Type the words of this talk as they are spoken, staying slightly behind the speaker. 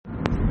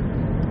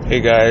Hey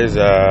guys,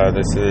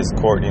 this is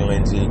Courtney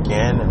Lindsay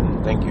again,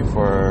 and thank you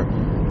for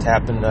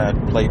tapping that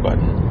play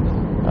button.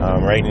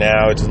 Right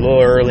now it's a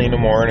little early in the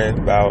morning,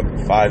 about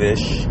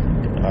 5-ish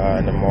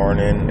in the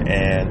morning,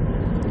 and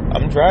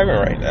I'm driving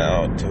right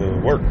now to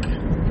work.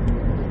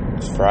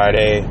 It's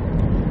Friday,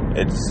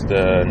 it's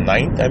the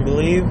 9th, I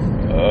believe,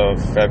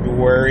 of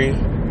February,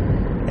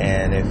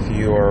 and if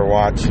you are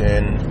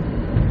watching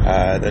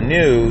the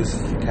news,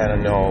 you kind of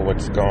know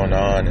what's going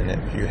on, and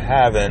if you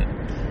haven't,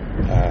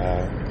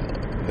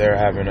 they're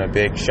having a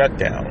big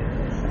shutdown,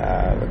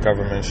 the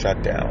government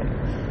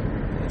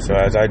shutdown. So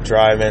as I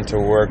drive into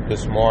work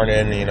this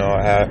morning,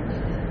 I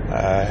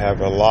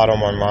have a lot on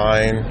my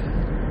mind,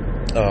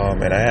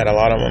 and I had a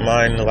lot on my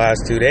mind the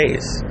last 2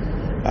 days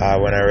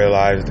when I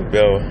realized the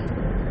bill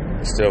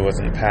still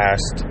wasn't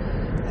passed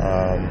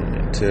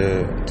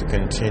to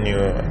continue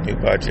a new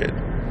budget.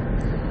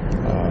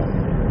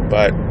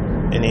 But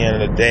in the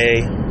end of the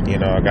day,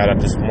 I got up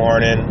this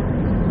morning,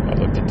 I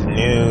looked at the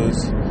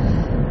news,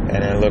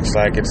 and it looks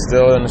like it's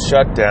still in the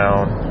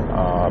shutdown,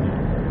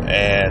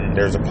 and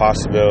there's a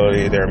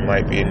possibility there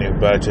might be a new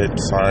budget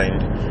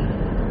signed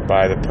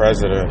by the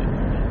president,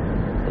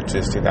 which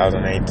is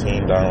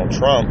 2018 Donald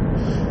Trump,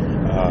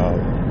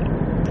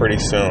 pretty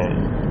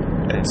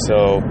soon. And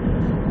so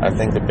I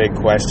think the big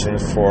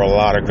questions for a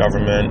lot of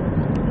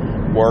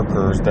government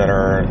workers that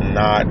are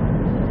not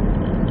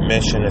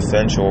mission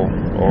essential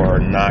or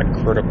not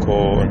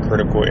critical in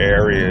critical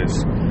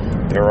areas,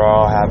 they're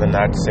all having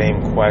that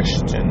same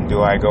question: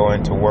 do I go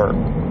into work?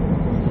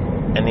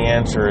 And the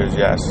answer is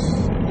yes,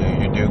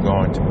 you do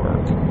go into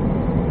work.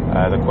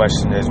 The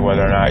question is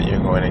whether or not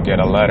you're going to get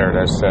a letter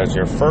that says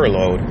you're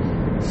furloughed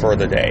for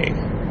the day.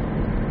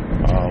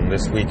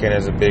 This weekend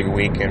is a big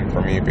weekend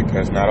for me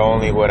because not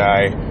only would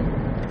I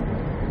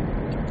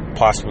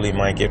possibly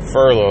might get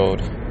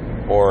furloughed,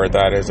 or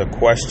that is a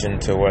question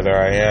to whether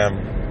I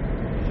am,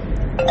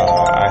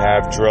 I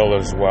have drill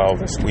as well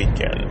this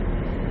weekend.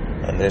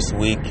 And this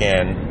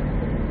weekend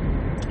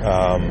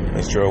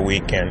is drill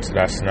weekend, so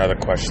that's another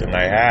question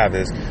I have,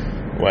 is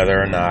whether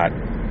or not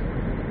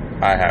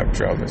I have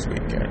drill this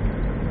weekend.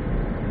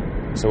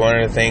 So one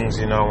of the things,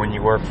 when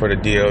you work for the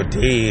DOD,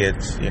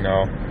 it's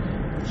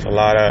there's a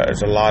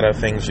lot of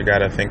things you got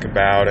to think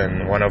about,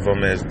 and one of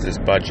them is this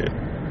budget.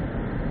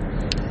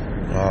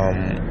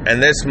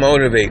 And this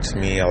motivates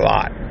me a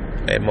lot.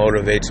 It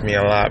motivates me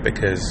a lot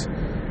because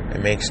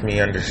it makes me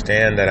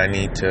understand that I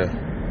need to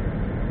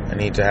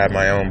have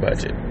my own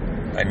budget.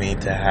 I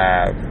need to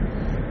have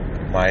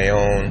my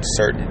own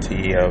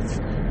certainty of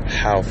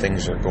how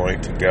things are going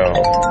to go,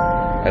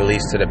 at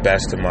least to the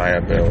best of my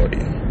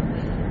ability.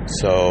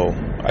 So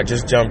I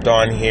just jumped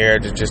on here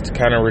to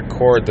kind of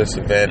record this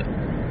event,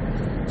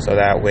 so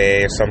that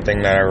way it's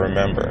something that I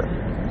remember,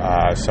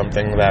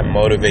 something that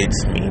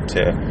motivates me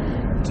to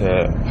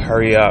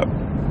hurry up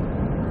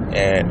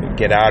and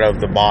get out of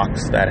the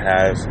box that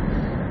has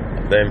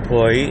the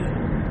employee,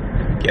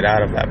 get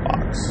out of that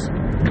box,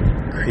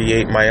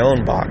 create my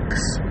own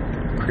box,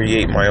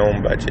 create my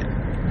own budget.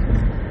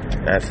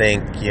 And I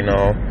think, again,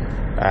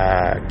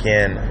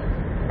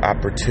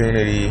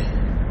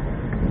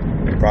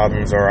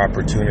 problems are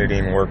opportunity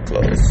in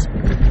workflows.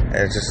 And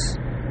it just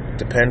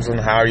depends on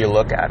how you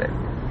look at it.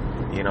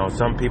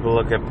 Some people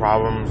look at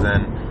problems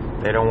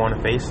and they don't want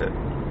to face it.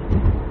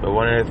 But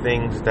one of the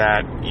things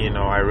that,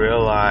 I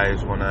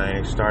realized when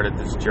I started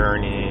this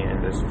journey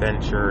and this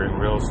venture in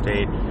real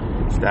estate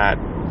is that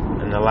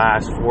in the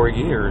last 4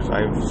 years,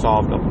 I've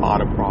solved a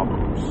lot of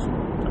problems.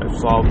 I've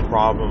solved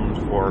problems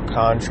for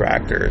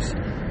contractors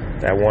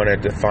that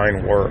wanted to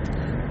find work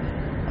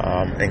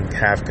and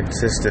have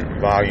consistent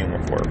volume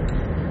of work.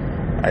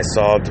 I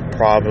solved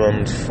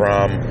problems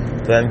from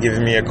them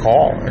giving me a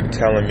call and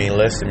telling me,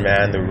 listen,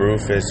 man, the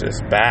roof is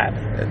just bad.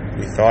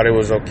 We thought it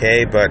was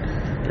okay, but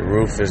the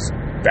roof is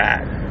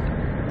bad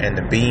and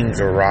the beams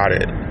are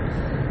rotted.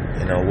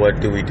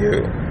 What do we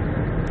do?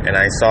 And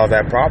I solved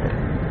that problem.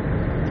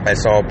 I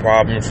solved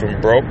problems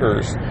from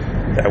brokers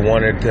that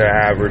wanted to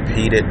have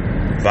repeated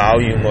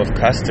volume of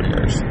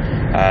customers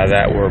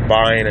that were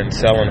buying and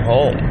selling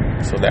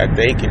homes so that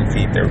they can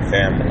feed their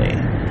family.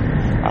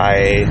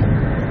 I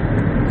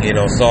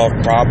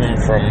solved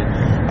problems from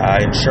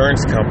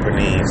insurance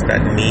companies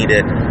that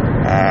needed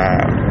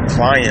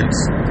clients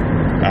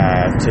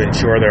to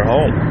insure their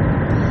home.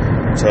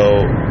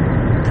 So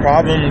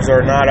problems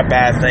are not a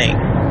bad thing.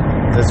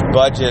 This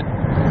budget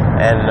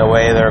and the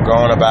way they're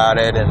going about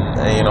it, and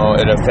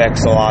it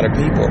affects a lot of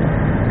people.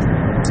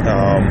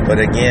 But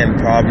again,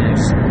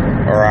 problems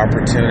are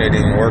opportunity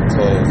in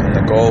workflows, and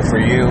the goal for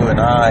you and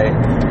I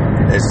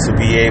is to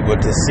be able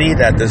to see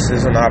that this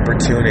is an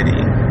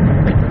opportunity.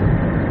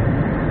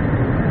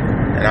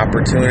 An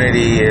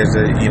opportunity is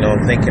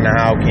thinking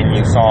how can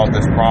you solve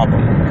this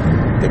problem.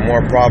 The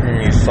more problem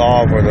you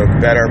solve, or the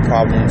better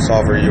problem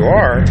solver you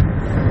are,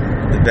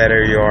 the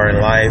better you are in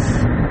life,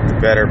 the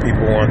better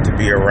people want to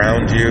be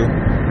around you,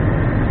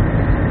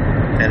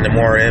 and the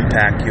more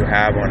impact you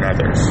have on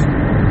others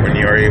when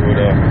you're able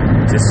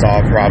to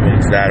solve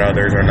problems that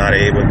others are not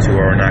able to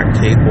or not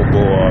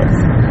capable of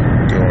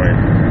doing.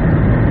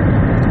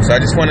 So I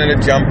just wanted to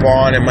jump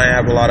on. It might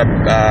have a lot of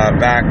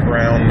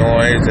background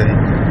noise, and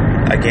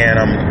again,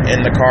 I'm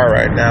in the car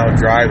right now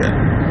driving,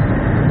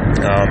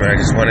 and I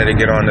just wanted to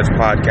get on this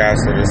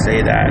podcast to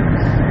say that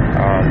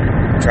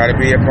try to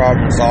be a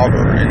problem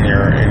solver in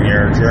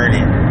your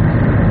journey.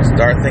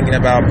 Start thinking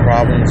about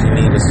problems you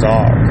need to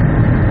solve,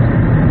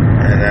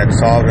 and that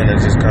solving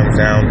just comes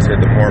down to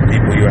the more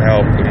people you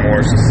help, the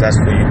more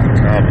successful you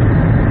become.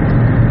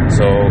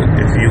 So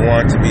if you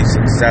want to be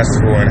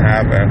successful and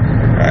have a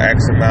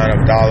X amount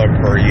of dollar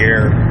per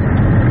year,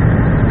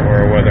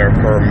 or whether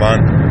per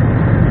month,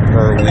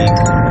 per week,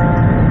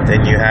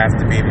 then you have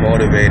to be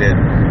motivated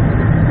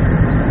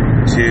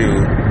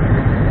to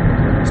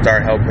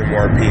start helping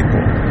more people,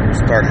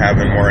 start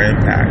having more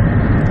impact.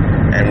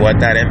 And what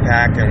that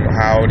impact and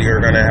how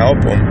you're going to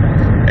help them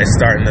is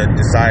starting to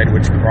decide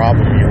which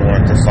problem you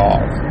want to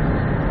solve,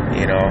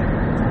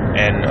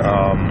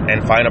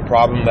 and find a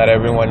problem that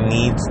everyone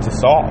needs to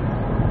solve.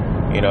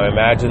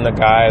 Imagine the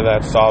guy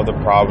that solved the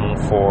problem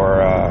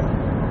for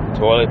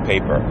toilet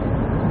paper,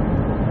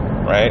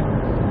 right?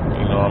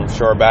 I'm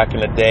sure back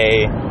in the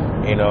day,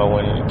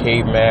 when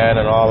caveman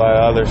and all that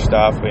other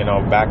stuff,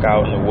 back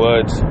out in the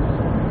woods,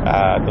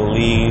 the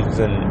leaves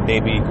and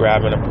maybe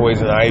grabbing a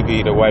poison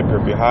ivy to wipe her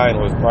behind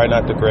was probably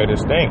not the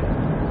greatest thing.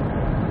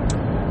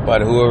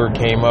 But whoever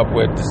came up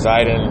with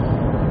deciding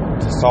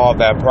to solve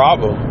that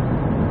problem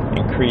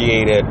and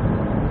created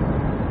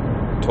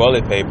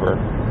toilet paper,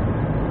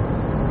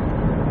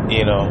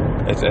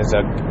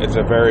 it's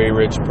a very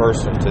rich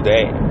person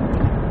today.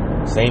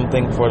 Same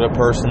thing for the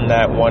person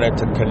that wanted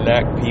to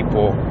connect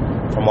people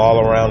from all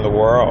around the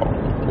world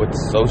with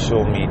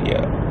social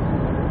media.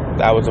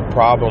 That was a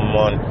problem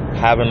on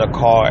having to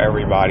call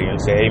everybody and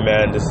say, hey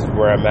man, this is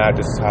where I'm at,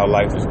 this is how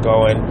life is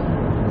going.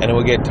 And it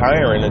would get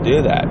tiring to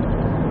do that.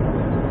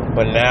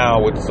 But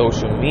now with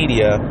social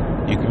media,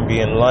 you can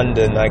be in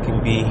London, I can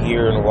be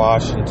here in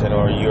Washington,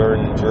 or you're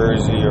in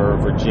Jersey or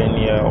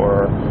Virginia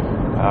or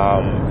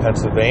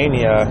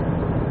Pennsylvania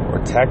or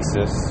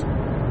Texas,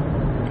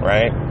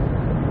 right?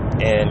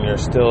 And you're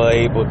still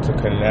able to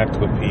connect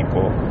with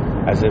people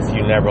as if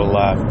you never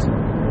left.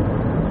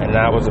 And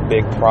that was a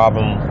big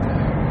problem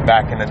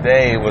back in the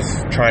day,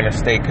 was trying to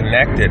stay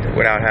connected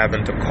without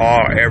having to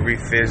call every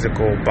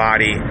physical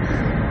body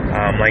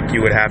like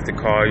you would have to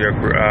call your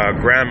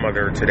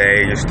grandmother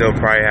today. You still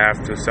probably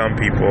have to, some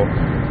people,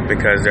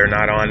 because they're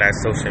not on that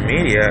social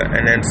media.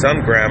 And then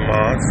some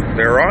grandmas,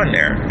 they're on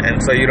there,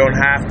 and so you don't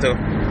have to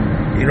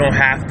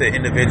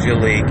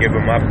individually give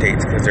them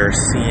updates because they're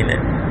seeing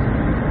it.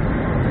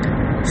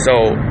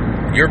 So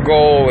your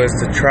goal is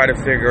to try to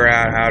figure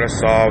out how to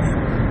solve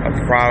a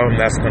problem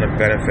that's going to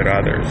benefit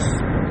others.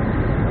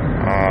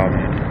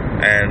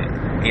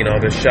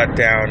 The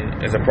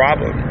shutdown is a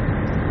problem.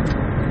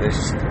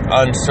 This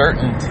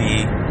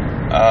uncertainty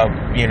of,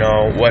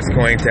 what's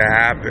going to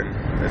happen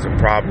is a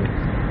problem.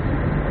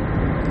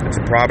 It's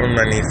a problem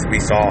that needs to be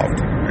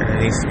solved. And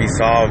it needs to be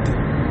solved,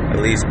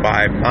 at least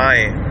by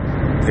my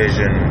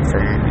vision,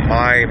 from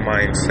my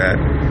mindset,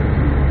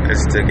 is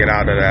to get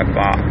out of that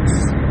box.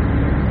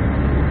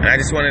 And I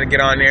just wanted to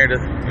get on there to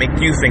make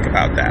you think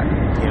about that.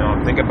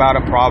 Think about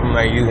a problem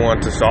that you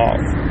want to solve.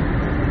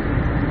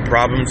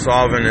 Problem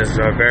solving is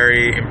a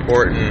very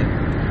important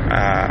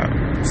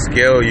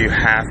skill you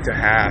have to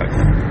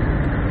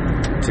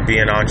be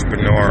an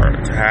entrepreneur,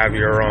 to have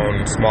your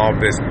own small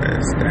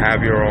business, to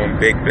have your own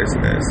big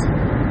business,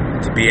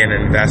 to be an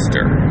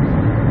investor.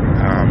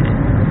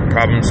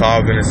 Problem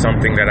solving is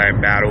something that I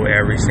battle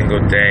every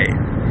single day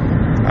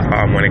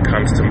when it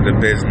comes to the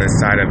business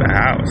side of the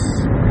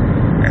house.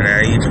 And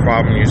at each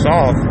problem you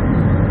solve,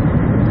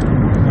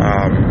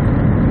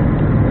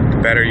 the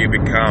better you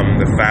become,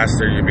 the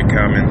faster you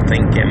become in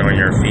thinking on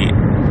your feet.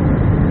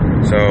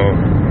 So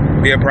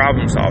be a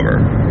problem solver.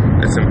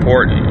 It's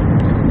important.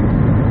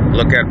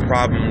 Look at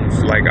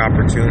problems like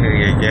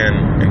opportunity again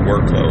in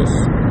workflows.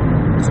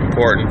 It's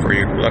important for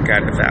you to look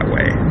at it that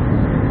way.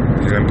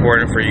 It's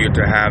important for you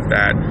to have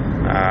that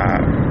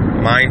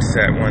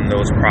mindset when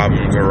those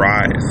problems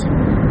arise,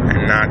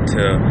 and not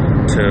to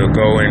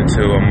go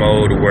into a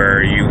mode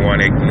where you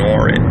want to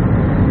ignore it,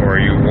 or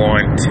you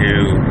want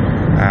to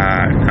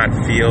not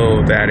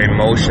feel that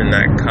emotion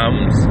that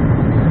comes,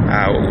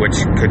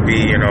 which could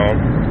be,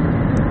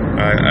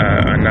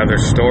 another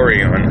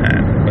story on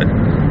that. But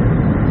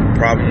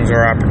problems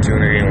are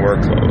opportunity and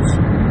workflows.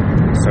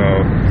 So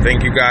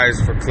thank you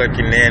guys for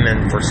clicking in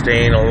and for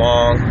staying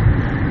along.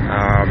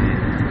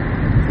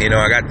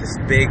 I got this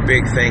big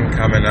thing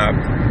coming up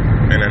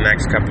in the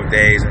next couple of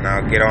days, and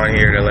I'll get on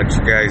here to let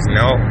you guys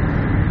know.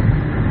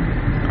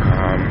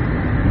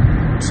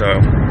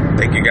 So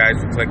thank you guys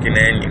for clicking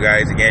in. You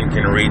guys again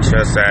can reach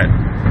us at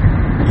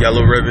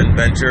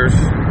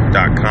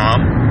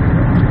yellowribbonventures.com.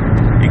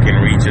 You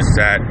can reach us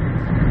at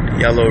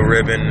Yellow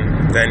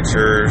Ribbon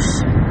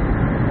Ventures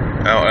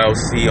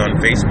LLC on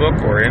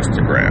Facebook or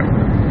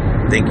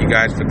Instagram. Thank you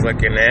guys for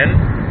clicking in,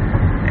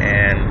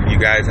 and you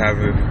guys have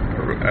a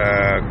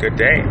good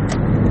day.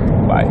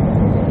 Bye.